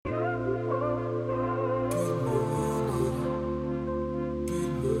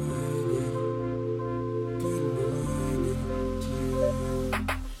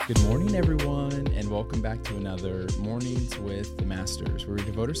Good morning, everyone, and welcome back to another Mornings with the Masters, where we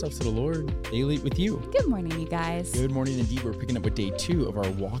devote ourselves to the Lord daily with you. Good morning, you guys. Good morning, indeed. We're picking up with day 2 of our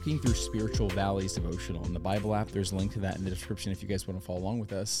Walking Through Spiritual Valleys devotional. In the Bible app, there's a link to that in the description if you guys want to follow along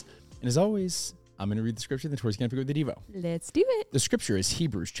with us. And as always, I'm going to read the scripture, then Tori's going to pick up the Devo. Let's do it. The scripture is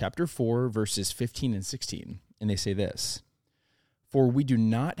Hebrews chapter 4, verses 15 and 16, and they say this: For we do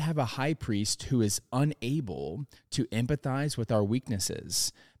not have a high priest who is unable to empathize with our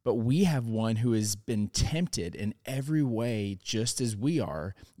weaknesses, but we have one who has been tempted in every way just as we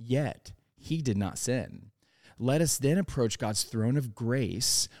are, yet he did not sin. Let us then approach God's throne of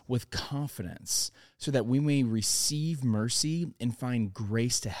grace with confidence so that we may receive mercy and find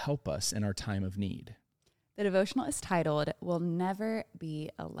grace to help us in our time of need. The devotional is titled, We'll Never Be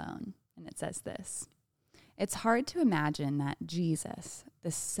Alone, and it says this: It's hard to imagine that Jesus,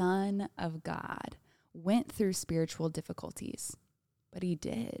 the Son of God, went through spiritual difficulties, but he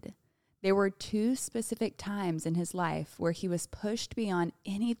did. There were 2 specific times in his life where he was pushed beyond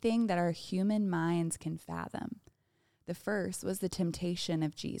anything that our human minds can fathom. The first was the temptation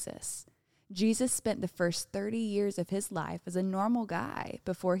of Jesus. Jesus spent the first 30 years of his life as a normal guy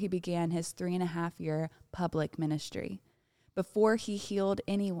before he began his 3.5-year public ministry. Before he healed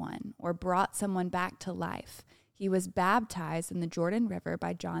anyone or brought someone back to life, he was baptized in the Jordan River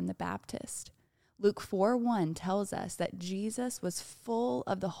by John the Baptist. Luke 4:1 tells us that Jesus was full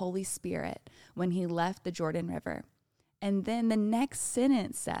of the Holy Spirit when he left the Jordan River. And then the next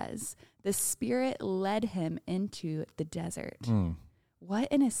sentence says, the Spirit led him into the desert.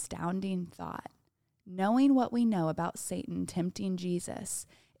 What an astounding thought. Knowing what we know about Satan tempting Jesus,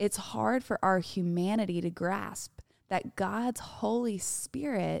 it's hard for our humanity to grasp that God's Holy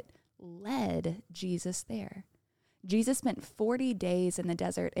Spirit led Jesus there. Jesus spent 40 days in the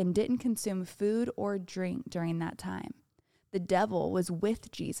desert and didn't consume food or drink during that time. The devil was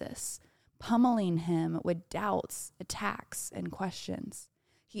with Jesus, pummeling him with doubts, attacks, and questions.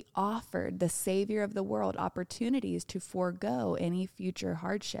 He offered the Savior of the world opportunities to forego any future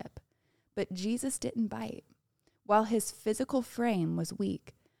hardship, but Jesus didn't bite. While his physical frame was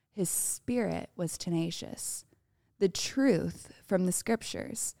weak, his spirit was tenacious. The truth from the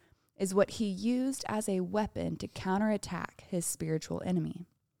scriptures is what he used as a weapon to counterattack his spiritual enemy.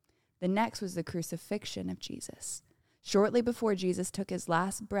 The next was the crucifixion of Jesus. Shortly before Jesus took his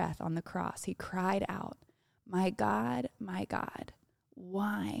last breath on the cross, he cried out, my God,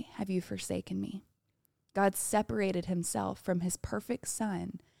 why have you forsaken me?" God separated himself from his perfect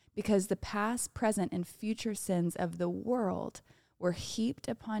Son because the past, present, and future sins of the world were heaped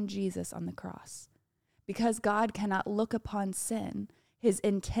upon Jesus on the cross. Because God cannot look upon sin, his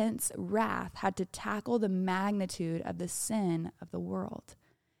intense wrath had to tackle the magnitude of the sin of the world.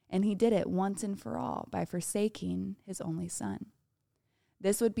 And he did it once and for all by forsaking his only Son.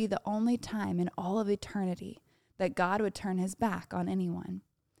 This would be the only time in all of eternity that God would turn his back on anyone.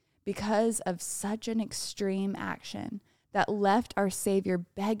 Because of such an extreme action that left our Savior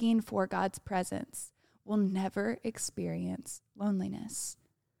begging for God's presence, we'll never experience loneliness.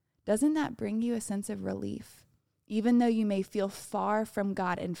 Doesn't that bring you a sense of relief? Even though you may feel far from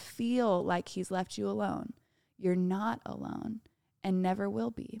God and feel like he's left you alone, you're not alone and never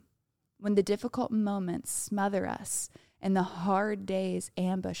will be. When the difficult moments smother us and the hard days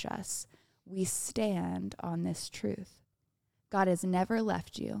ambush us, we stand on this truth. God has never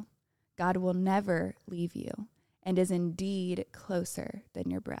left you. God will never leave you and is indeed closer than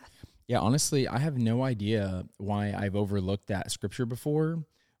your breath. Yeah, honestly, I have no idea why I've overlooked that scripture before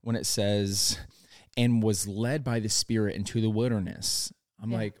when it says, and was led by the Spirit into the wilderness.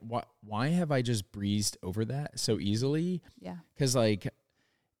 I'm like, why have I just breezed over that so easily? Yeah. Because like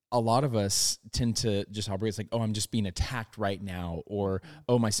a lot of us tend to just operate, it's like, oh, I'm just being attacked right now, or,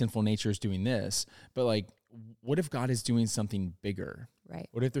 oh, my sinful nature is doing this. But like, what if God is doing something bigger? Right.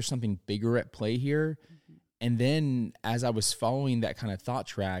 What if there's something bigger at play here? And then as I was following that kind of thought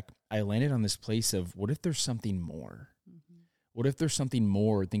track, I landed on this place of, what if there's something more? What if there's something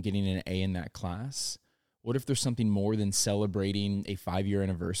more than getting an A in that class? What if there's something more than celebrating a 5-year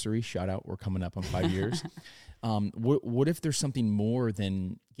anniversary? Shout out, we're coming up on 5 years. What if there's something more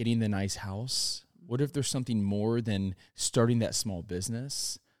than getting the nice house? What if there's something more than starting that small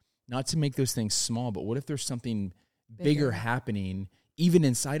business? Not to make those things small, but what if there's something bigger happening, even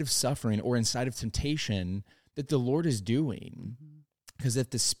inside of suffering or inside of temptation, that the Lord is doing? Because if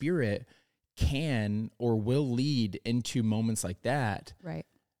the Spirit can or will lead into moments like that, right,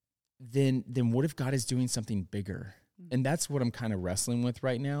 then what if God is doing something bigger? And that's what I'm kind of wrestling with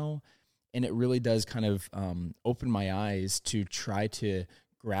right now. And it really does kind of open my eyes to try to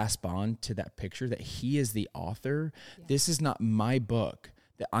grasp on to that picture that he is the author. Yeah. This is not my book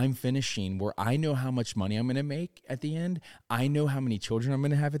that I'm finishing where I know how much money I'm going to make at the end. I know how many children I'm going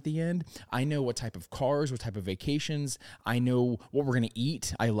to have at the end. I know what type of cars, what type of vacations. I know what we're going to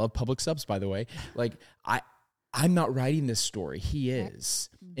eat. I love public subs, by the way. Like I'm not writing this story. He is.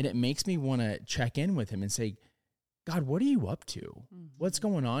 And it makes me want to check in with him and say, God, what are you up to? What's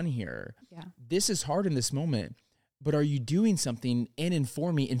going on here? Yeah. This is hard in this moment, but are you doing something in and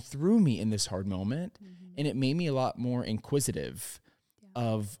for me and through me in this hard moment? And it made me a lot more inquisitive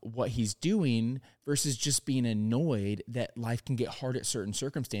of what he's doing versus just being annoyed that life can get hard at certain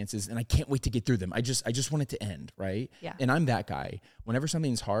circumstances and I can't wait to get through them. I just want it to end, right? Yeah. And I'm that guy. Whenever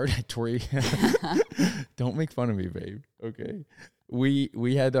something's hard, Tori, don't make fun of me, babe. Okay.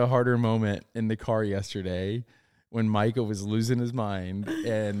 We had a harder moment in the car yesterday when Micah was losing his mind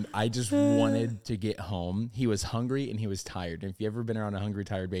and I just wanted to get home. He was hungry and he was tired. And if you've ever been around a hungry,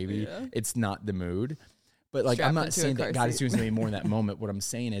 tired baby, it's not the mood. But like, I'm not saying that God is doing something more in that moment. What I'm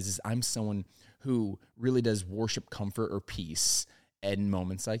saying is I'm someone who really does worship comfort or peace in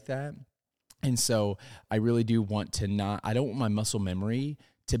moments like that. And so I really do want to I don't want my muscle memory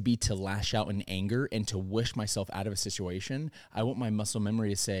to be to lash out in anger and to wish myself out of a situation. I want my muscle memory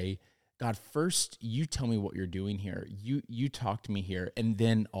to say, God, first you tell me what you're doing here. You talk to me here and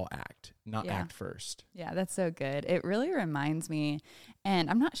then I'll act, not act first. Yeah, that's so good. It really reminds me,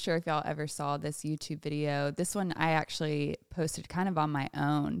 and I'm not sure if y'all ever saw this YouTube video. This one I actually posted kind of on my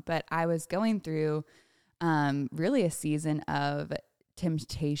own, but I was going through really a season of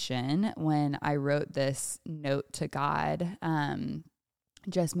temptation when I wrote this note to God.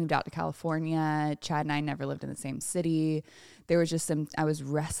 Just moved out to California. Chad and I never lived in the same city. There was just I was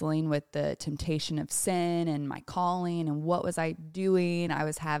wrestling with the temptation of sin and my calling and what was I doing. I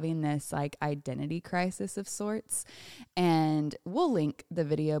was having this like identity crisis of sorts. And we'll link the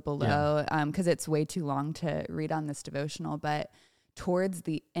video below because it's way too long to read on this devotional. But towards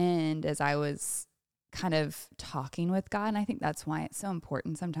the end, as I was kind of talking with God. And I think that's why it's so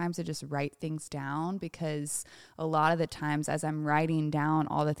important sometimes to just write things down, because a lot of the times as I'm writing down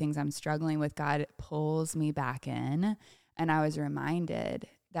all the things I'm struggling with, God pulls me back in. And I was reminded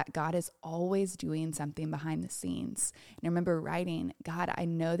that God is always doing something behind the scenes. And I remember writing, God, I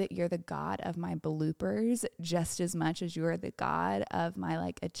know that you're the God of my bloopers just as much as you're the God of my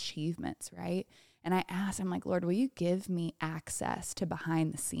like achievements, right? And I asked, I'm like, Lord, will you give me access to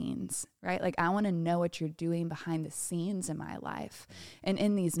behind the scenes, right? Like I want to know what you're doing behind the scenes in my life. And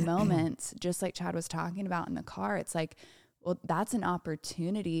in these moments, just like Chad was talking about in the car, it's like, well, that's an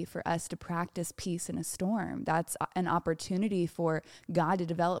opportunity for us to practice peace in a storm. That's an opportunity for God to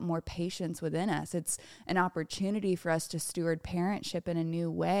develop more patience within us. It's an opportunity for us to steward parentship in a new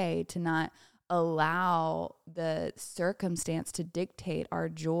way, to not allow the circumstance to dictate our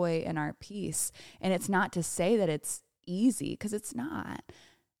joy and our peace. And it's not to say that it's easy, because it's not.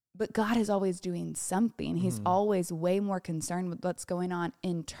 But God is always doing something. He's always way more concerned with what's going on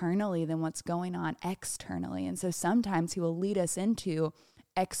internally than what's going on externally. And so sometimes he will lead us into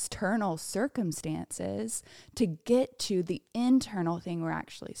external circumstances to get to the internal thing we're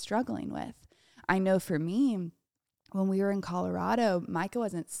actually struggling with. I know for me, when we were in Colorado, Micah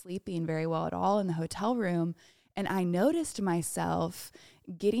wasn't sleeping very well at all in the hotel room. And I noticed myself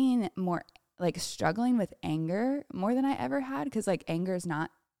getting more, like struggling with anger more than I ever had. Because like anger is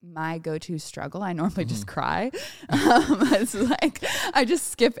not my go-to struggle. I normally just cry. It's like, I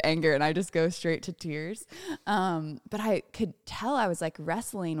just skip anger and I just go straight to tears. But I could tell I was like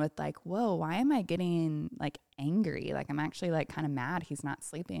wrestling with like, whoa, why am I getting like angry? Like I'm actually like kind of mad he's not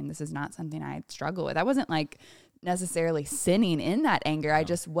sleeping. This is not something I struggle with. I wasn't like necessarily sinning in that anger. I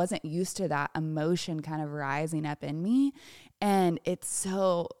just wasn't used to that emotion kind of rising up in me. And it's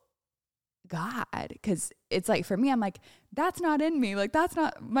so God, because it's like for me, I'm like, that's not in me. Like, that's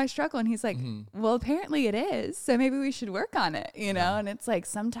not my struggle. And he's like, well, apparently it is. So maybe we should work on it, you know? And it's like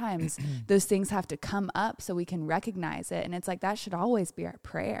sometimes those things have to come up so we can recognize it. And it's like that should always be our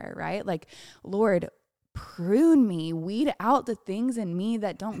prayer, right? Like, Lord, prune me, weed out the things in me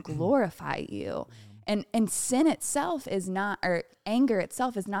that don't glorify you. And sin itself is not, or anger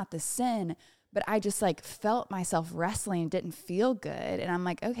itself is not the sin. But I just like felt myself wrestling, didn't feel good. And I'm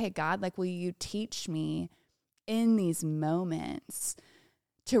like, okay, God, like, will you teach me in these moments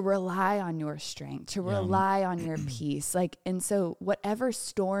to rely on your strength, to rely on your peace? Like, and so whatever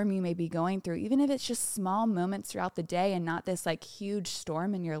storm you may be going through, even if it's just small moments throughout the day and not this like huge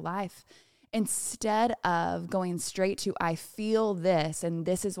storm in your life, instead of going straight to, I feel this, and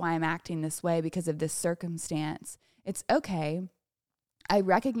this is why I'm acting this way because of this circumstance, it's okay. I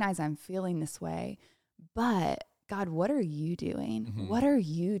recognize I'm feeling this way, but God, what are you doing? What are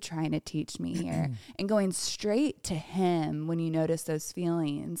you trying to teach me here? And going straight to him when you notice those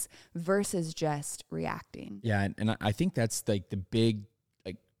feelings versus just reacting. Yeah. And I think that's like the big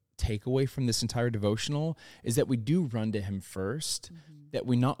takeaway from this entire devotional is that we do run to him first, that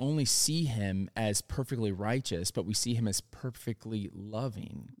we not only see him as perfectly righteous, but we see him as perfectly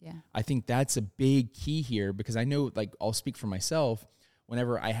loving. Yeah. I think that's a big key here, because I know, like, I'll speak for myself.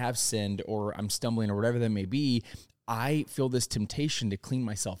 Whenever I have sinned or I'm stumbling or whatever that may be, I feel this temptation to clean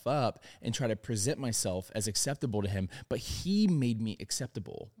myself up and try to present myself as acceptable to him. But he made me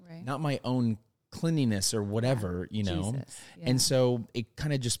acceptable, not my own cleanliness or whatever, you know? And so it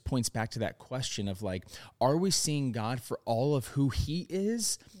kind of just points back to that question of like, are we seeing God for all of who he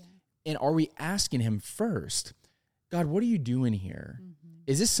is? And are we asking him first, God, what are you doing here?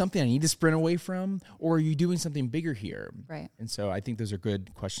 Is this something I need to sprint away from, or are you doing something bigger here? Right. And so I think those are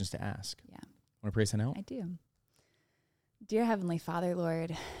good questions to ask. Yeah. Want to pray us out? I do. Dear Heavenly Father,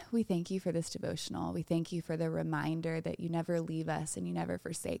 Lord, we thank you for this devotional. We thank you for the reminder that you never leave us and you never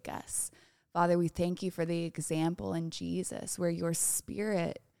forsake us. Father, we thank you for the example in Jesus where your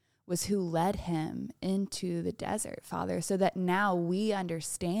Spirit was who led him into the desert, Father, so that now we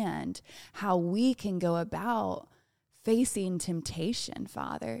understand how we can go about facing temptation,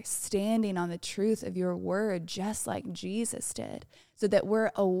 Father, standing on the truth of your word just like Jesus did, so that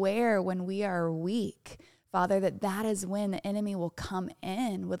we're aware when we are weak, Father, that is when the enemy will come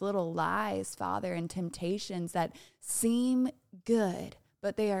in with little lies, Father, and temptations that seem good,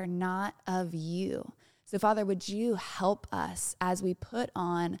 but they are not of you. So, Father, would you help us as we put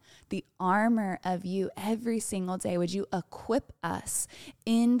on the armor of you every single day? Would you equip us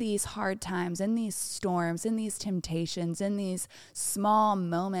in these hard times, in these storms, in these temptations, in these small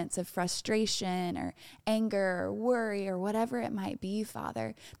moments of frustration or anger or worry or whatever it might be,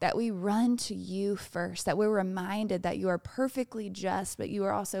 Father, that we run to you first, that we're reminded that you are perfectly just, but you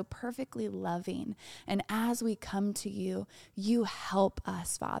are also perfectly loving. And as we come to you, you help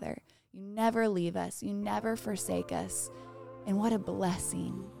us, Father. You never leave us. You never forsake us. And what a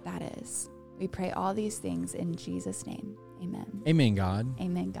blessing that is. We pray all these things in Jesus' name. Amen. Amen, God.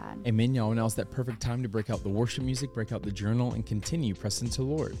 Amen, God. Amen, y'all. Now's that perfect time to break out the worship music, break out the journal, and continue pressing to the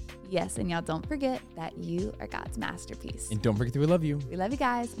Lord. Yes, and y'all don't forget that you are God's masterpiece. And don't forget that we love you. We love you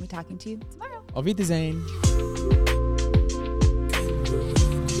guys. And we're talking to you tomorrow. Auf Wiedersehen.